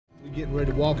Getting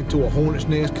ready to walk into a hornet's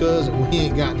nest, cuz, and we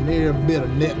ain't got near a bit of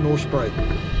net nor spray.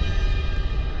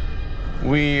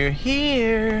 We're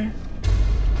here.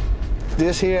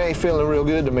 This here ain't feeling real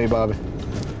good to me, Bobby.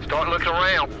 Start looking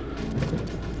around.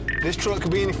 This truck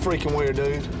could be any freaking where,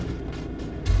 dude.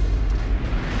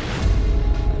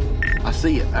 I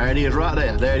see it. There it is right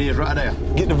there. There it is right there.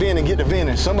 Get the vending, get the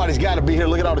vending. Somebody's got to be here.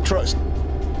 Look at all the trucks.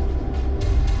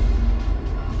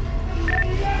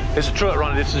 It's a truck,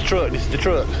 Ronnie. This is the truck. This is the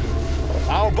truck.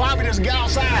 Oh, Bobby, there's a guy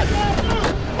outside.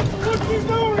 What you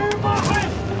doing in my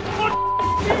house? What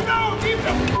you doing? Keep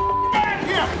the out of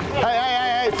here.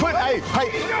 Hey, hey.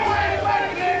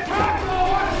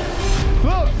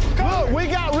 Look, we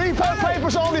got repo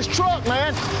papers on this truck,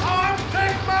 man. Oh, I'm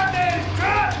taking my daddy's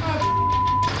truck.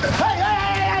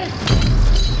 Hey.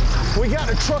 We got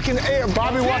the truck in the air,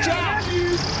 Bobby. Watch out.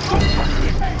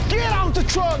 Get off the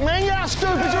truck, man. You're how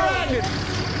stupid you're acting.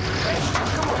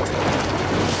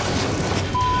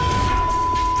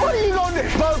 What are you gonna do?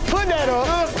 Bo, put that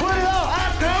up. Put it up.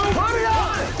 Put it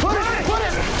up. Put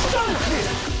it.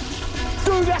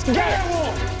 Dude, that's gas.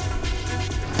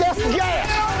 That's gas.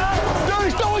 Dude,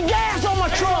 he's throwing gas on my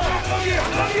truck. Look here.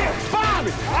 Bobby.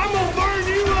 I'm gonna burn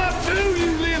you up too,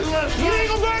 you little up. You ain't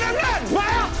gonna burn up nothing,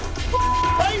 man.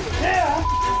 Crazy. Yeah,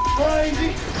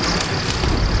 crazy.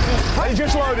 He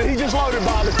just loaded,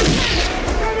 Bobby.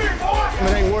 Come here, boy.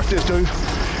 It ain't worth this, dude.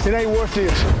 It ain't worth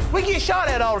this. We get shot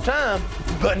at all the time,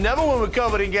 but never when we're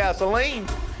covered in gasoline.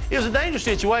 It was a dangerous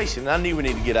situation. I knew we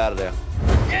needed to get out of there.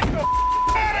 Get the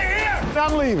out of here.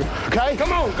 I'm leaving, okay?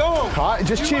 Come on, go on. All right,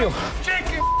 just chill.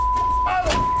 Chicken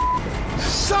mother.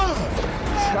 Son.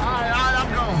 All right,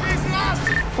 I'm going.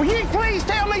 Will you please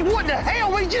tell me what the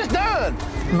hell we just done?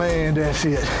 Man, that's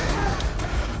it.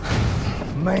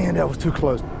 Man, that was too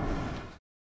close.